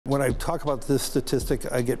When I talk about this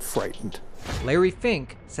statistic, I get frightened. Larry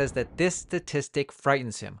Fink says that this statistic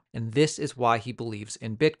frightens him, and this is why he believes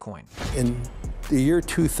in Bitcoin. In the year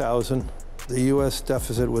 2000, the U.S.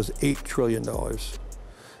 deficit was $8 trillion.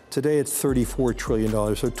 Today it's $34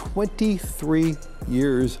 trillion. So 23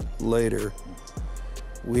 years later,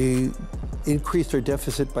 we increased our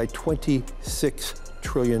deficit by $26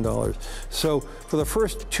 trillion. So for the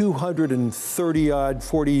first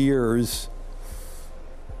 40 years,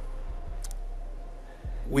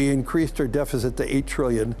 we increased our deficit to 8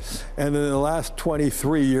 trillion. And in the last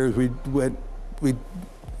 23 years, we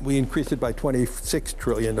increased it by $26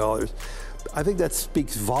 trillion. I think that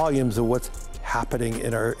speaks volumes of what's happening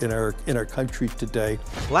in our country today.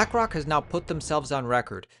 BlackRock has now put themselves on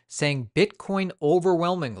record saying Bitcoin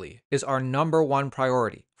overwhelmingly is our #1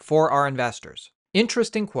 priority for our investors.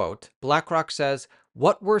 Interesting quote. BlackRock says,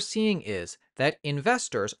 "What we're seeing is that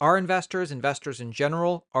investors in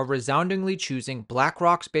general, are resoundingly choosing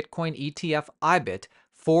BlackRock's Bitcoin ETF IBIT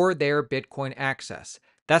for their Bitcoin access.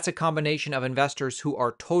 That's a combination of investors who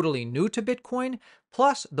are totally new to Bitcoin,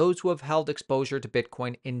 plus those who have held exposure to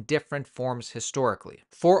Bitcoin in different forms historically.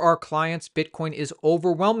 For our clients, Bitcoin is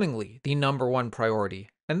overwhelmingly the #1 priority.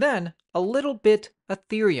 And then a little bit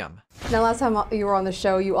Ethereum." Now, last time you were on the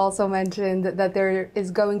show, you also mentioned that there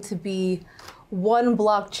is going to be one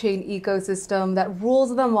blockchain ecosystem that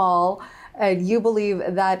rules them all, and you believe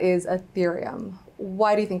that is Ethereum.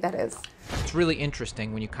 Why do you think that is? It's really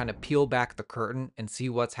interesting when you kind of peel back the curtain and see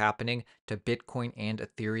what's happening to Bitcoin and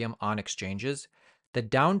Ethereum on exchanges. The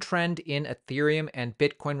downtrend in Ethereum and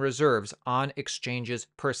Bitcoin reserves on exchanges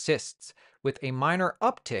persists, with a minor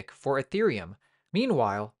uptick for Ethereum.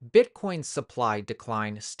 Meanwhile, Bitcoin's supply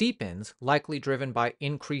decline steepens, likely driven by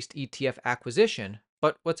increased ETF acquisition.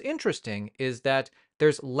 But what's interesting is that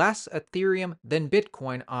there's less Ethereum than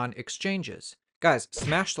Bitcoin on exchanges. Guys,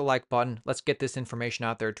 smash the like button. Let's get this information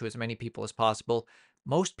out there to as many people as possible.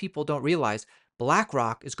 Most people don't realize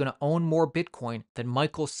BlackRock is going to own more Bitcoin than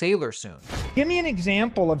Michael Saylor soon. Give me an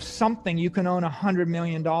example of something you can own $100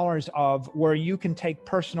 million of, where you can take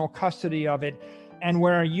personal custody of it and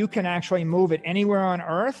where you can actually move it anywhere on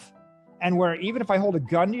earth, and where even if I hold a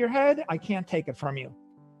gun to your head, I can't take it from you.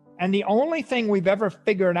 And the only thing we've ever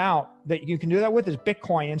figured out that you can do that with is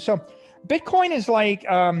Bitcoin. And so Bitcoin is like,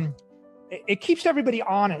 it keeps everybody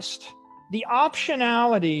honest. The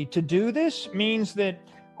optionality to do this means that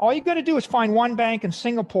all you got to do is find one bank in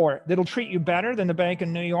Singapore that'll treat you better than the bank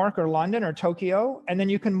in New York or London or Tokyo. And then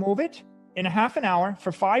you can move it in a half an hour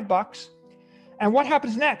for $5. And what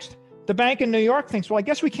happens next? The bank in New York thinks, well, I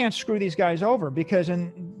guess we can't screw these guys over, because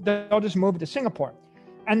they'll just move it to Singapore.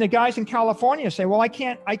 And the guys in California say, well, I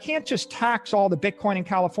can't just tax all the Bitcoin in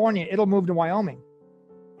California. It'll move to Wyoming.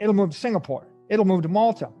 It'll move to Singapore. It'll move to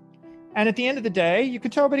Malta. And at the end of the day, you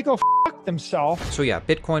can tell everybody to go fuck themselves. So yeah,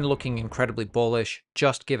 Bitcoin looking incredibly bullish.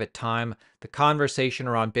 Just give it time. The conversation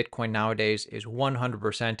around Bitcoin nowadays is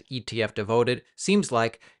 100% ETF devoted. Seems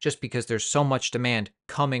like, just because there's so much demand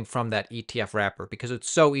coming from that ETF wrapper, because it's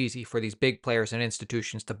so easy for these big players and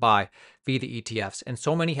institutions to buy via the ETFs. And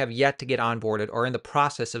so many have yet to get onboarded, or in the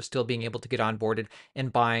process of still being able to get onboarded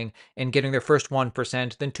and buying and getting their first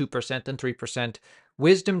 1%, then 2%, then 3%.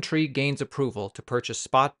 Wisdom Tree gains approval to purchase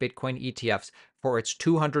spot Bitcoin ETFs for its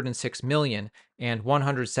 $206 million and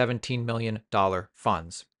 $117 million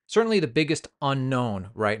funds. Certainly the biggest unknown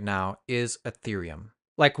right now is Ethereum.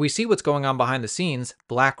 Like, we see what's going on behind the scenes.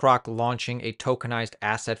 BlackRock launching a tokenized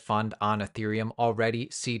asset fund on Ethereum, already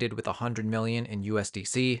seeded with $100 million in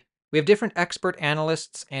USDC. We have different expert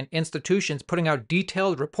analysts and institutions putting out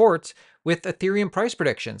detailed reports with Ethereum price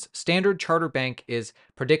predictions. Standard Chartered Bank is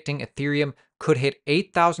predicting Ethereum could hit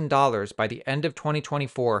 $8,000 by the end of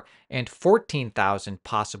 2024 and $14,000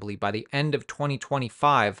 possibly by the end of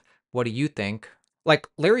 2025. What do you think? Like,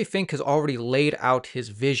 Larry Fink has already laid out his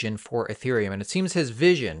vision for Ethereum, and it seems his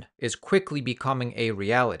vision is quickly becoming a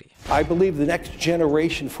reality. I believe the next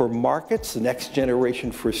generation for markets, the next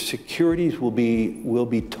generation for securities will be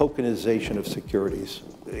tokenization of securities.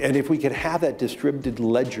 And if we could have that distributed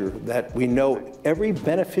ledger that we know every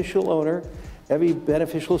beneficial owner, every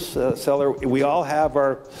beneficial seller, we all have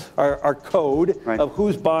our code of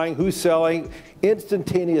who's buying, who's selling,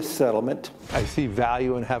 instantaneous settlement. I see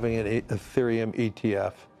value in having an Ethereum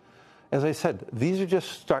ETF. As I said, these are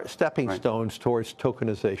just stepping stones towards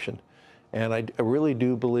tokenization. And I really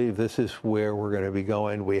do believe this is where we're going to be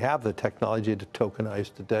going. We have the technology to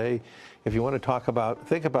tokenize today. If you want to talk about,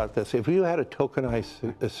 think about this. If you had a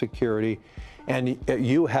tokenized security and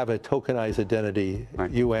you have a tokenized identity,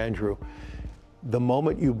 you, Andrew, the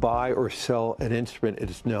moment you buy or sell an instrument, it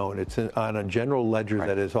is known. It's on a general ledger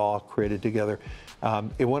that is all created together.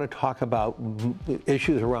 You want to talk about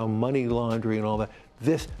issues around money laundering and all that.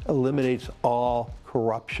 This eliminates all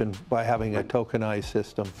corruption by having a tokenized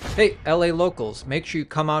system. Hey, LA locals, make sure you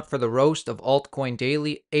come out for the roast of Altcoin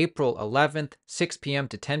Daily, April 11th, 6 p.m.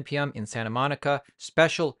 to 10 p.m. in Santa Monica.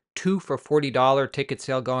 Special 2 for $40 ticket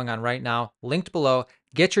sale going on right now. Linked below.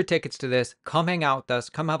 Get your tickets to this. Come hang out with us.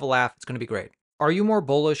 Come have a laugh. It's going to be great. Are you more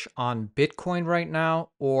bullish on Bitcoin right now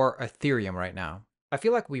or Ethereum right now? I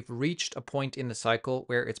feel like we've reached a point in the cycle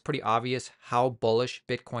where it's pretty obvious how bullish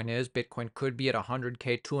Bitcoin is. Bitcoin could be at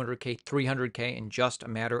 100K, 200K, 300K in just a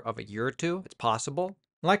matter of a year or two. It's possible.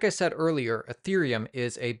 Like I said earlier, Ethereum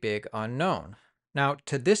is a big unknown. Now,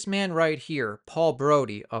 to this man right here, Paul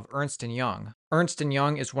Brody of Ernst & Young. Ernst &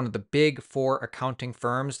 Young is one of the big 4 accounting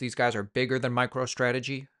firms. These guys are bigger than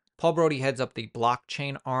MicroStrategy. Paul Brody heads up the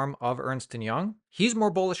blockchain arm of Ernst & Young. He's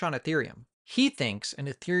more bullish on Ethereum. He thinks an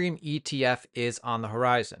Ethereum ETF is on the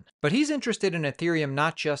horizon, but he's interested in Ethereum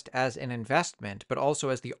not just as an investment, but also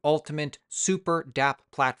as the ultimate super dApp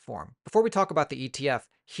platform. Before we talk about the ETF,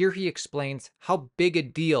 here he explains how big a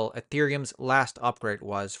deal Ethereum's last upgrade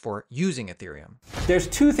was for using Ethereum. There's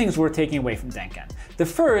 2 things we're taking away from Denkin. The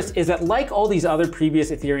first is that, like all these other previous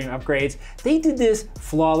Ethereum upgrades, they did this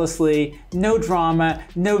flawlessly, no drama,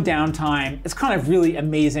 no downtime. It's kind of really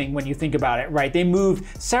amazing when you think about it, right? They moved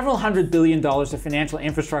several $100 billion of financial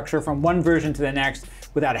infrastructure from one version to the next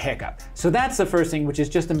without a hiccup. So that's the first thing, which is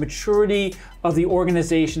just the maturity of the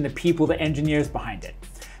organization, the people, the engineers behind it.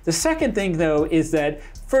 The second thing, though, is that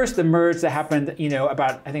first the merge that happened,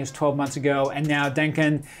 about, I think it was 12 months ago, and now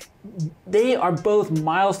Denkin, they are both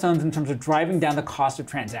milestones in terms of driving down the cost of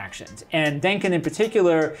transactions. And Denkin in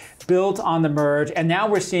particular built on the merge, and now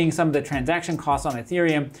we're seeing some of the transaction costs on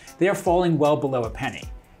Ethereum. They are falling well below a penny.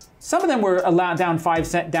 Some of them were allowed down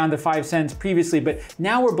to 5 cents previously, but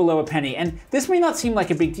now we're below a penny. And this may not seem like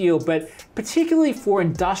a big deal, but particularly for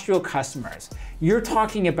industrial customers, you're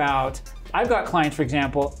talking about, I've got clients, for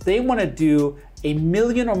example, they want to do 1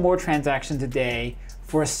 million or more transactions a day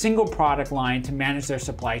for a single product line to manage their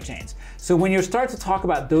supply chains. So when you start to talk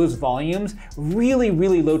about those volumes, really,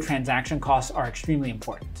 really low transaction costs are extremely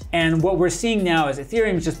important. And what we're seeing now is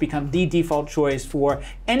Ethereum has just become the default choice for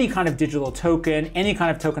any kind of digital token, any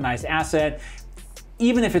kind of tokenized asset.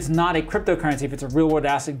 Even if it's not a cryptocurrency, if it's a real world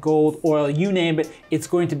asset, gold, oil, you name it, it's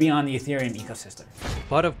going to be on the Ethereum ecosystem.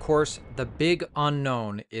 But of course, the big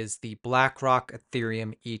unknown is the BlackRock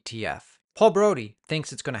Ethereum ETF. Paul Brody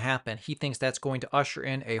thinks it's going to happen. He thinks that's going to usher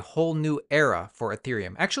in a whole new era for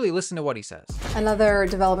Ethereum. Actually, listen to what he says. Another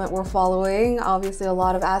development we're following, obviously a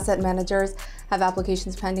lot of asset managers have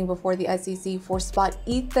applications pending before the SEC for spot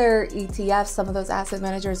Ether ETFs. Some of those asset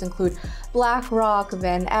managers include BlackRock,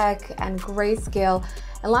 Van Eck, and Grayscale.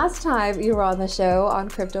 And last time you were on the show on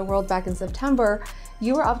Crypto World back in September,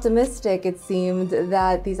 you were optimistic, it seemed,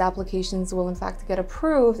 that these applications will in fact get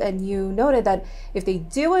approved, and you noted that if they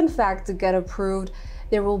do in fact get approved,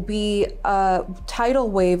 there will be a tidal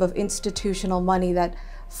wave of institutional money that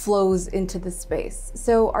flows into the space.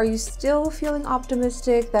 So are you still feeling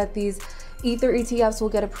optimistic that these Ether ETFs will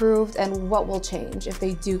get approved, and what will change if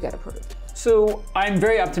they do get approved? So I'm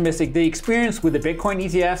very optimistic. The experience with the Bitcoin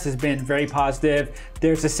ETFs has been very positive.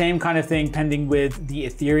 There's the same kind of thing pending with the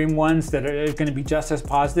Ethereum ones that are going to be just as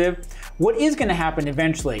positive. What is going to happen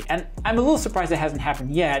eventually, and I'm a little surprised it hasn't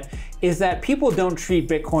happened yet, is that people don't treat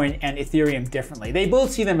Bitcoin and Ethereum differently. They both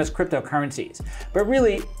see them as cryptocurrencies. But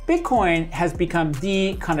really, Bitcoin has become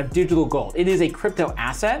the kind of digital gold. It is a crypto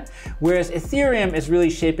asset, whereas Ethereum is really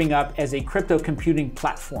shaping up as a crypto computing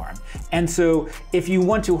platform. And so if you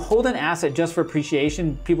want to hold an asset just for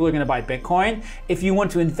appreciation, people are going to buy Bitcoin. If you want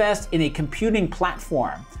to invest in a computing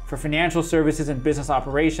platform for financial services and business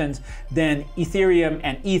operations, then Ethereum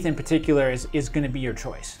and ETH in particular is going to be your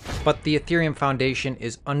choice. But the Ethereum Foundation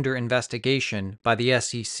is under investigation by the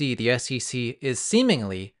SEC. The SEC is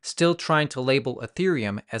seemingly still trying to label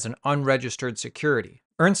Ethereum as an unregistered security.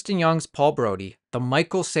 Ernst & Young's Paul Brody, the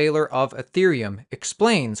Michael Saylor of Ethereum,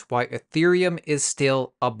 explains why Ethereum is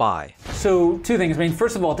still a buy. So 2 things. I mean,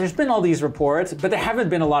 first of all, there's been all these reports, but there haven't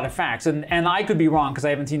been a lot of facts. And I could be wrong because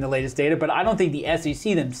I haven't seen the latest data, but I don't think the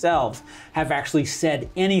SEC themselves have actually said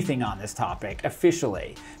anything on this topic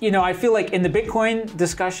officially. I feel like in the Bitcoin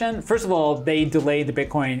discussion, first of all, they delayed the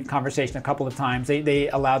Bitcoin conversation a couple of times. They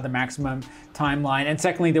allowed the maximum timeline. And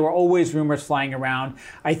secondly, there were always rumors flying around.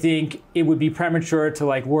 I think it would be premature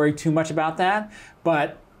to worry too much about that.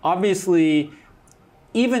 But obviously,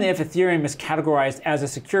 even if Ethereum is categorized as a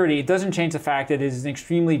security, it doesn't change the fact that it is an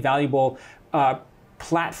extremely valuable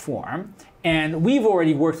platform. And we've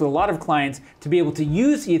already worked with a lot of clients to be able to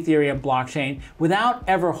use the Ethereum blockchain without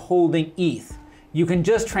ever holding ETH. You can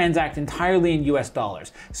just transact entirely in US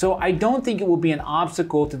dollars. So I don't think it will be an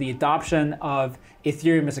obstacle to the adoption of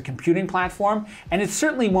Ethereum as a computing platform. And it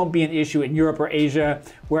certainly won't be an issue in Europe or Asia,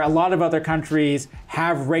 where a lot of other countries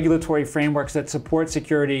have regulatory frameworks that support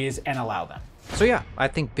securities and allow them. So yeah, I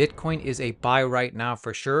think Bitcoin is a buy right now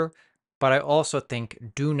for sure. But I also think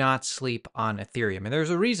do not sleep on Ethereum. And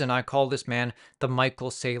there's a reason I call this man the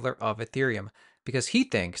Michael Saylor of Ethereum, because he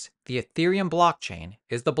thinks the Ethereum blockchain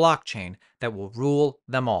is the blockchain that will rule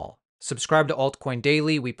them all. Subscribe to Altcoin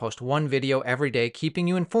Daily. We post one video every day, keeping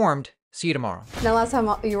you informed. See you tomorrow. Now, last time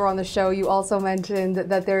you were on the show, you also mentioned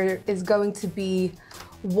that there is going to be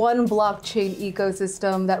one blockchain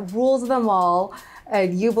ecosystem that rules them all,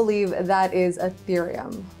 and you believe that is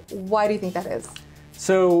Ethereum. Why do you think that is?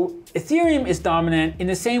 So Ethereum is dominant in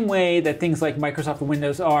the same way that things like Microsoft and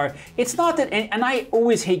Windows are. It's not that, and I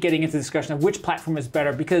always hate getting into the discussion of which platform is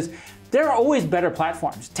better, because there are always better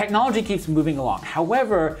platforms. Technology keeps moving along.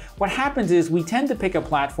 However, what happens is we tend to pick a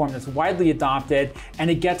platform that's widely adopted and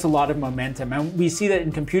it gets a lot of momentum. And we see that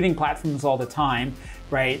in computing platforms all the time,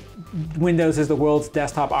 right? Windows is the world's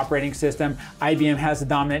desktop operating system. IBM has a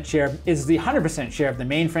dominant share, is the 100% share of the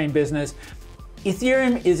mainframe business.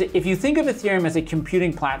 Ethereum is, if you think of Ethereum as a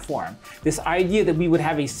computing platform, this idea that we would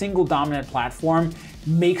have a single dominant platform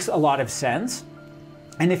makes a lot of sense.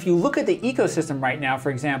 And if you look at the ecosystem right now, for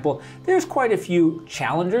example, there's quite a few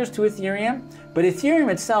challengers to Ethereum, but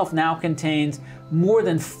Ethereum itself now contains more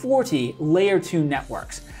than 40 layer 2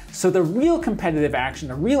 networks. So the real competitive action,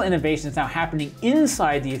 the real innovation is now happening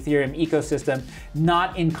inside the Ethereum ecosystem,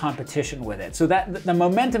 not in competition with it. So that the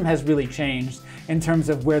momentum has really changed in terms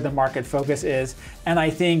of where the market focus is. And I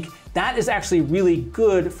think that is actually really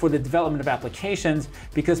good for the development of applications,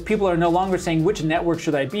 because people are no longer saying, which network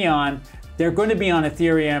should I be on? They're going to be on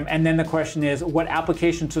Ethereum. And then the question is, what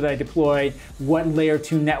application should I deploy? What layer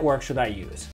 2 network should I use?